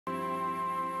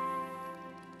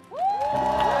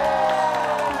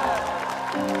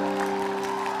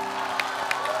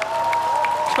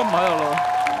干嘛呀了？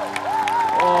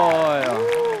哎呀，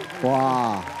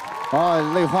哇，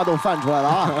啊，泪花都泛出来了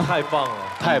啊！太棒了，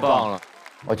太棒了！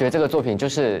我觉得这个作品就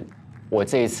是我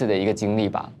这一次的一个经历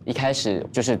吧。一开始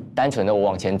就是单纯的我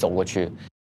往前走过去，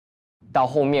到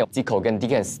后面 Zyko 跟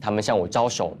Dickens 他们向我招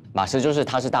手，马师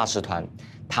他是大师团，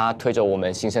他推着我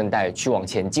们新生代去往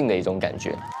前进的一种感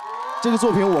觉。这个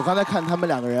作品我刚才看他们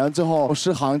两个人，最后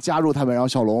诗航加入他们，然后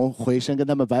小龙回身跟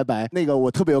他们拜拜，那个我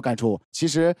特别有感触。其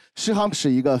实诗航是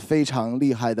一个非常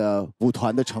厉害的舞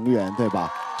团的成员，对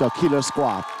吧？叫 Killer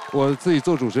Squad。我自己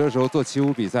做主持的时候做起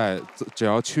舞比赛，只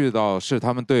要去到是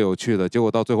他们队友去的，结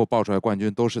果到最后报出来冠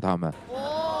军都是他们。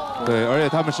对，而且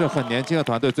他们是很年轻的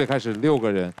团队，最开始6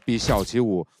个人比小起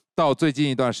舞。到最近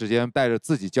一段时间，带着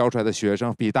自己教出来的学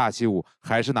生比大起舞，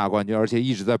还是拿冠军，而且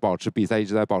一直在保持比赛，一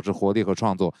直在保持活力和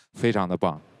创作，非常的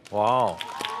棒。哇哦！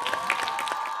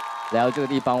来到这个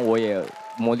地方，我也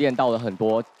磨练到了很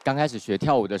多。刚开始学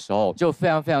跳舞的时候，就非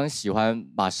常喜欢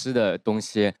马师的东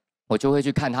西，我就会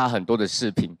去看他很多的视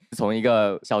频。从一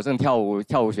个小镇跳舞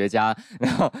学家，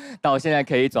然后到现在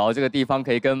可以走到这个地方，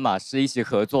可以跟马师一起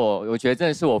合作，我觉得真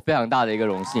的是我非常大的一个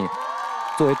荣幸。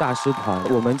作为大师团，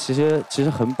我们其实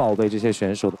很宝贝这些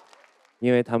选手的，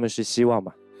因为他们是希望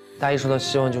嘛。大家一说到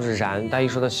希望就是燃，大家一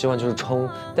说到希望就是冲，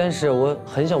但是我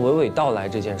很想娓娓道来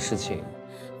这件事情。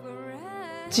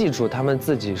记住，他们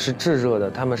自己是炙热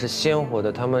的，他们是鲜活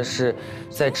的，他们是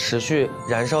在持续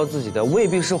燃烧自己的，未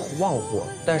必是旺火，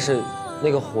但是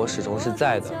那个火始终是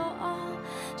在的。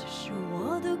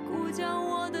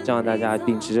希望大家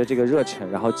秉持着这个热忱，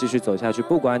然后继续走下去，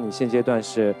不管你现阶段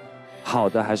是好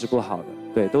的还是不好的，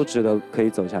对，都值得可以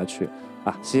走下去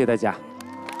啊！谢谢大家。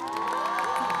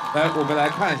来，我们来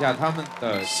看一下他们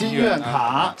的心愿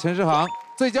卡。陈世航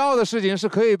最骄傲的事情是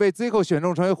可以被 Zyko 选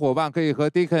中成为伙伴，可以和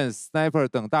Dickens、Sniper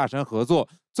等大神合作。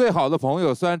最好的朋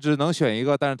友虽然只能选一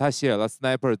个，但是他写了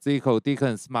Sniper、Zyko、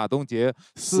Dickens、马东杰、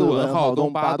思文、浩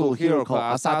东、八度、Hiroko、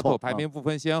阿萨托，排名不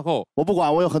分先后。我不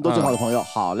管，我有很多最好的朋友。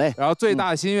好嘞。然后最大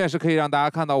的心愿是可以让大家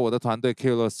看到我的团队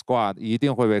Killer Squad， 一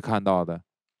定会被看到的，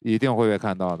一定会被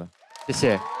看到的。谢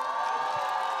谢。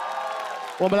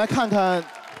我们来看看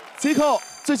Zyko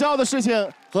最骄傲的事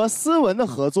情和思文的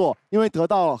合作，因为得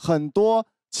到了很多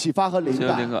启发和灵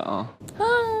感啊。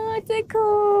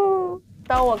Zyko，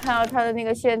 当我看到他的那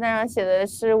个宣单上写的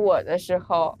是我的时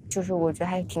候，就是我觉得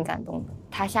还挺感动的。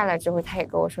他下来之后，他也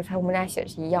跟我说，我们俩写的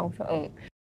是一样。我说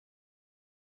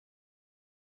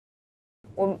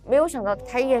我没有想到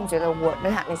他依然觉得我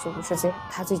们俩那支舞是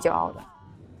他最骄傲的。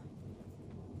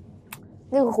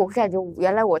那个我感觉，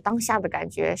原来我当下的感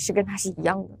觉是跟他是一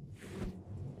样的。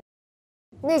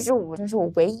那支舞真是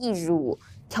我唯一一支舞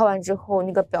跳完之后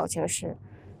那个表情是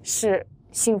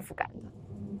幸福感的，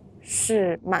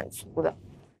是满足的。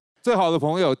最好的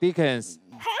朋友 Dickens，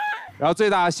 然后最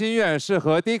大的心愿是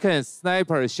和 Dickens、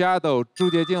Sniper、Shadow、朱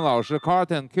洁静老师、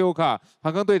Carton、Kyuka、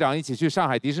韩庚队长一起去上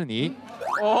海迪士尼。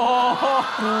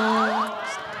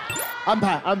安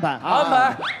排，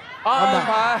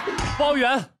包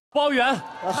圆。好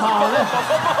嘞。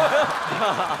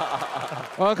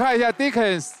我们看一下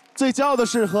Dickens 最骄傲的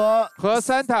是和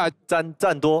Santa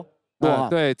赞多，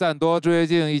对，赞多、朱洁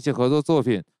静一起合作作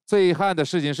品。最遗憾的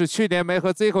事情是去年没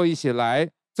和 Zyko 一起来。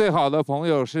最好的朋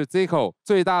友是 Zyko，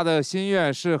 最大的心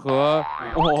愿是和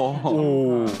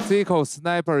Zyko、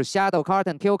Sniper、Shadow、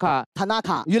Carton、Kyuka、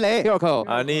Tanaka、于雷、Hiroko、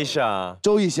Anisha、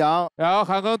周逸翔，然后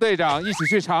韩庚队长一起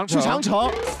去长城。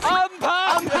安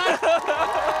排。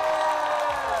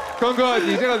庚哥，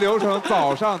你这个流程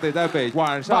早上得在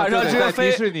晚上就得在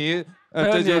迪士尼。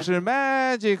这就是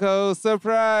magical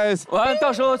surprise。完，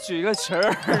到时候举一个旗儿，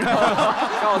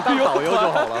让我当导游就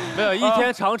好了。没有，1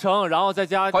天长城，然后再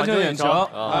加环球影城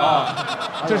啊，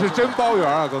这是真包圆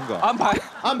啊，庚哥。安排。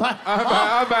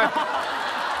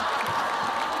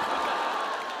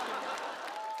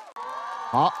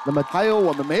好，那么还有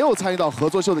我们没有参与到合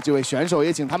作秀的几位选手，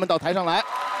也请他们到台上来。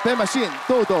Ben Machine、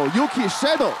豆豆、Yuki、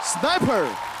Shadow、Sniper，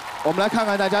 我们来看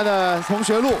看大家的同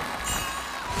学录。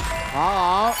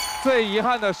好，最遗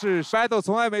憾的是 ，Shadow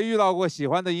从来没遇到过喜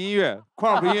欢的音乐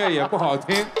 ，Crop 音乐也不好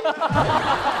听。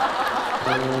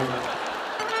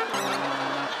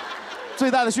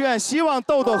最大的心愿，希望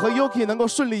豆豆和 Yuki 能够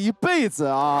顺利一辈子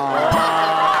啊！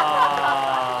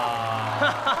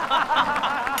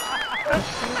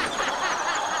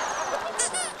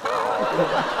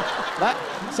来，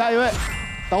下一位，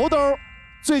豆豆。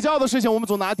最骄傲的事情我们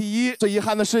总拿第一，最遗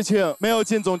憾的事情没有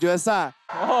进总决赛。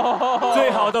最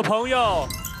好的朋友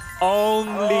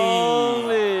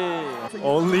Only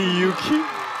Yuki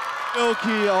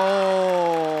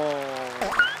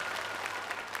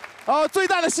最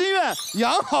大的心愿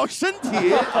养好身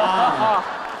体，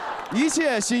一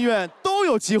切心愿都有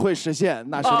有机会实现。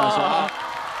那是啊。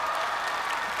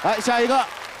来下一个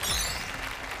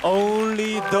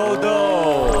 ，Only Dodo，Only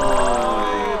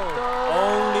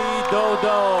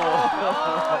Dodo。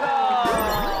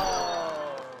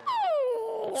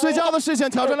最骄傲的事情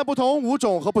挑战了不同舞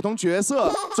种和不同角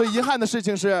色，最遗憾的事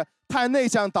情是太内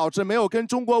向，导致没有跟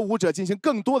中国舞者进行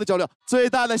更多的交流。最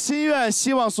大的心愿，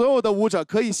希望所有的舞者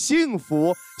可以幸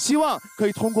福，希望可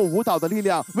以通过舞蹈的力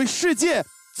量为世界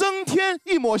增添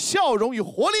一抹笑容与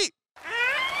活力。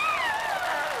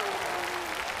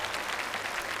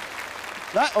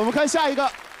来，我们看下一个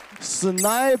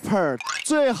 ，Sniper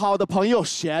最好的朋友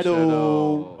Shadow。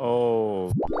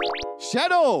哦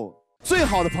 ，Shadow 最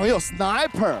好的朋友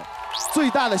Sniper， 最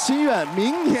大的心愿，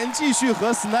明年继续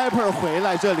和 Sniper 回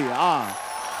来这里啊。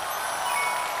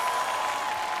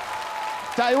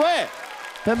下一位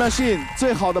 ，Time Machine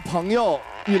最好的朋友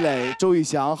玉磊、周宇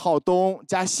翔、浩东、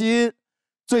嘉欣，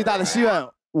最大的心愿。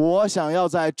我想要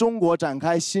在中国展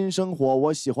开新生活，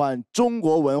我喜欢中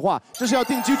国文化，这是要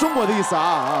定居中国的意思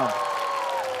啊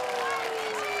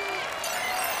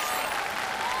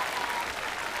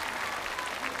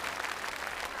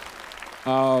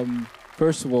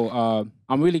！First of all,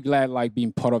 I'm really glad like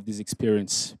being part of this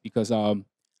experience because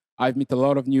I've met a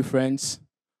lot of new friends,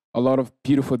 a lot of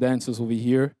beautiful dancers over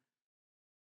here.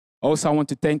 Also, I want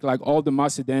to thank like all the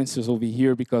master dancers over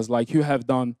here because like you have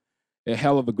done a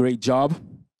hell of a great job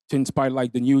to inspire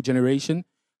like the new generation.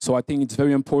 So I think it's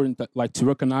very important that, like to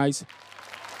recognize.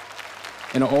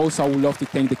 And also I would love to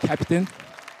thank the captain.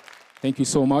 Thank you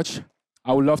so much.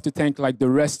 I would love to thank like the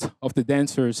rest of the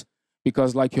dancers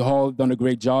because like you all done a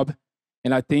great job.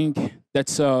 And I think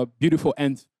that's a beautiful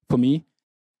end for me.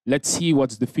 Let's see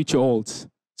what the future holds.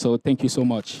 So thank you so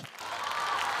much.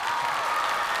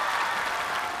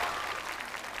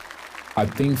 I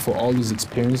think for all this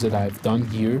experience that I've done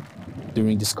here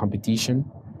during this competition,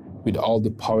 with all the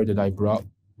power that I brought,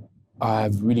 I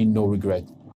have really no regret.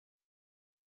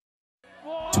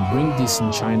 To bring this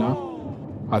in China,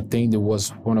 I think it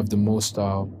was one of the most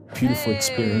beautiful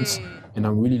experience, and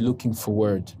I'm really looking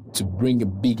forward to bring a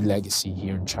big legacy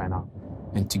here in China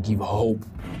and to give hope.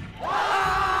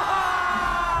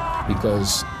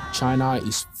 Because China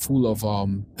is full of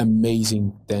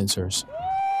amazing dancers.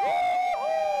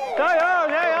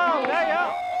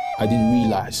 I didn't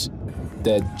realize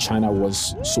that China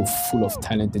was so full of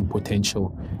talent and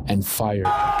potential and fire.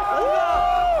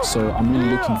 So I'm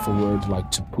really looking forward like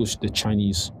to push the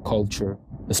Chinese culture,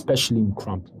 especially in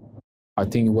Crump. I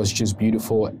think it was just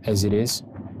beautiful as it is.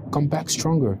 Come back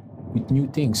stronger with new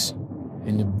things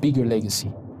and a bigger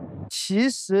legacy. 其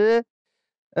实，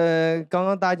刚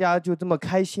刚大家就这么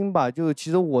开心吧，就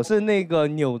其实我是那个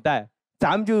纽带，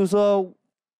咱们就是说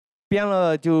编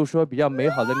了就是说比较美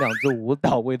好的2支舞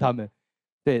蹈为他们，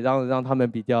对，让他们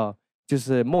比较就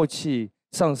是默契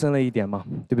上升了一点嘛，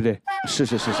对不对？是。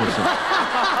现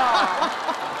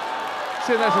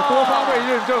在是多方位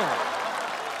认证。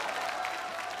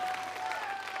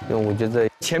因为我觉得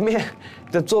前面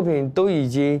的作品都已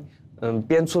经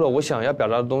编出了我想要表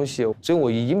达的东西，所以我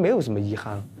已经没有什么遗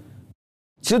憾了。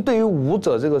其实对于舞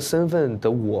者这个身份的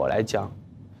我来讲，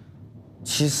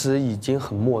其实已经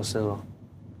很陌生了。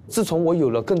自从我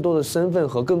有了更多的身份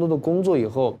和更多的工作以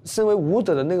后，身为舞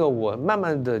者的那个我慢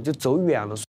慢的就走远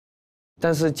了。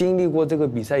但是经历过这个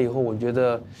比赛以后，我觉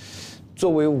得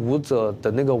作为舞者的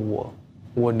那个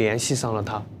我联系上了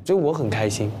他，所以我很开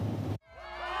心。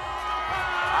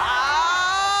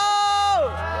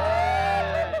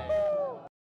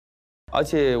而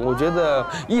且我觉得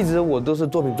一直我都是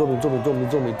作品，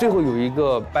最后有一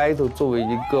个 battle 作为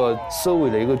一个收尾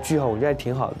的一个句号，我觉得还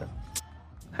挺好的，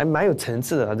还蛮有层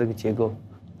次的啊，这个结构。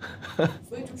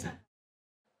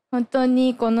本当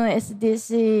にこの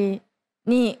SDC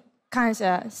に感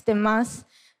謝してます。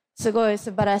すごい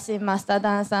素晴らしいマスター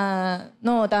ダンサー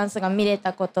のダンスが見れ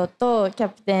たことと、キャ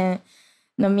プテン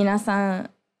の皆さん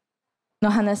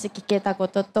の話聞けたこ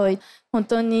とと、本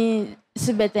当に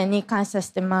全てに感謝し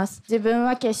てます。自分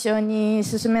は決勝に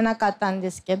進めなかったんで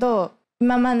すけど、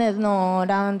今までの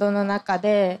ラウンドの中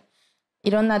で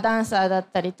いろんなダンサーだっ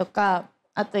たりとか、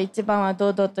あと一番は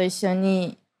堂々と一緒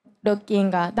にロッキン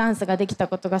がダンスができた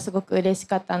ことがすごく嬉し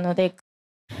かったので、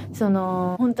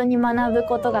本当に学ぶ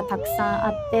ことがたくさんあ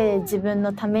って、自分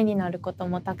のためになること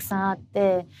もたくさんあっ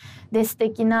て、で素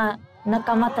敵な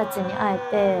仲間たちに会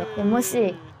えて、でも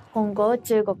し今後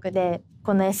中国で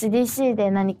この SDC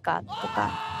で何かとか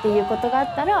っていうことがあ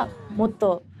ったら、もっ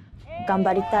と頑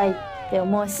張りたいって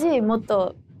思うし、もっ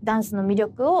とダンスの魅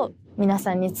力を皆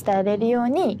さんに伝えれるよう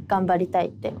に頑張りたい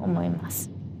って思います。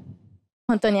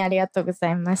本当にありがとうござ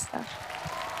いました。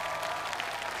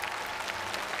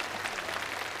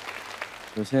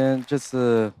首先这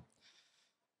次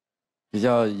比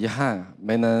较遗憾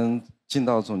没能进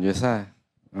到总决赛，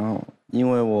然后因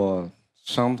为我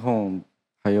伤痛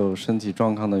还有身体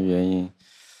状况的原因，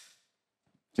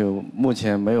就目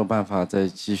前没有办法再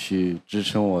继续支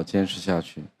撑我坚持下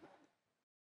去。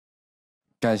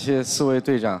感谢4位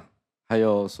队长，还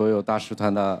有所有大师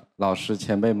团的老师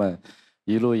前辈们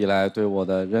一路以来对我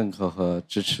的认可和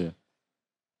支持，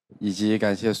以及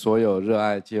感谢所有热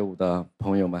爱街舞的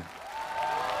朋友们，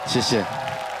谢谢。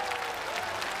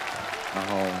然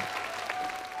后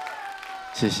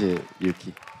谢谢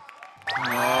Yuki。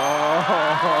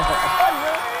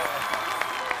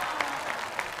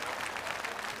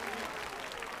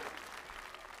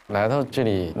来到这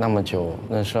里那么久，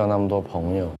认识了那么多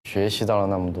朋友，学习到了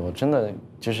那么多，真的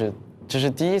就是这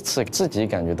是第一次自己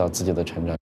感觉到自己的成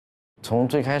长。从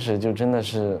最开始就真的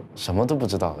是什么都不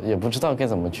知道，也不知道该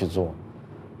怎么去做，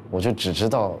我就只知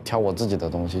道跳我自己的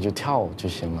东西，就跳就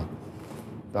行了。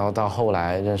然后到后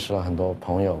来认识了很多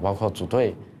朋友，包括组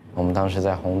队，我们当时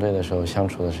在红队的时候相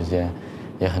处的时间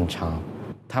也很长，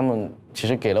他们其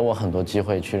实给了我很多机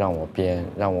会去让我编，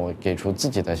让我给出自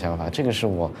己的想法，这个是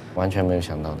我完全没有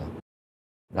想到的。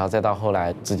然后再到后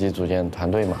来自己组建团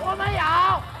队嘛，我们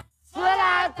有4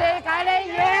人最开的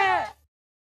夜，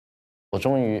我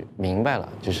终于明白了，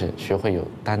就是学会有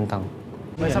担当。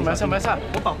没事，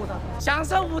我保护他。享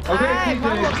受舞台，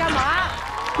管我干嘛？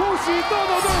恭喜豆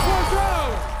豆队获胜！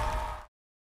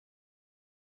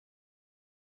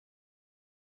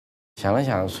想了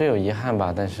想，虽有遗憾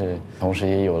吧，但是同时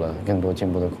也有了更多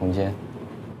进步的空间，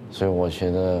所以我觉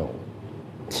得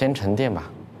先沉淀吧，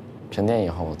沉淀以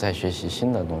后再学习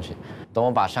新的东西。等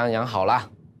我把伤养好了，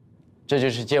这就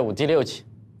是街舞第6期，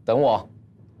等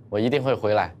我一定会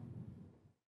回来。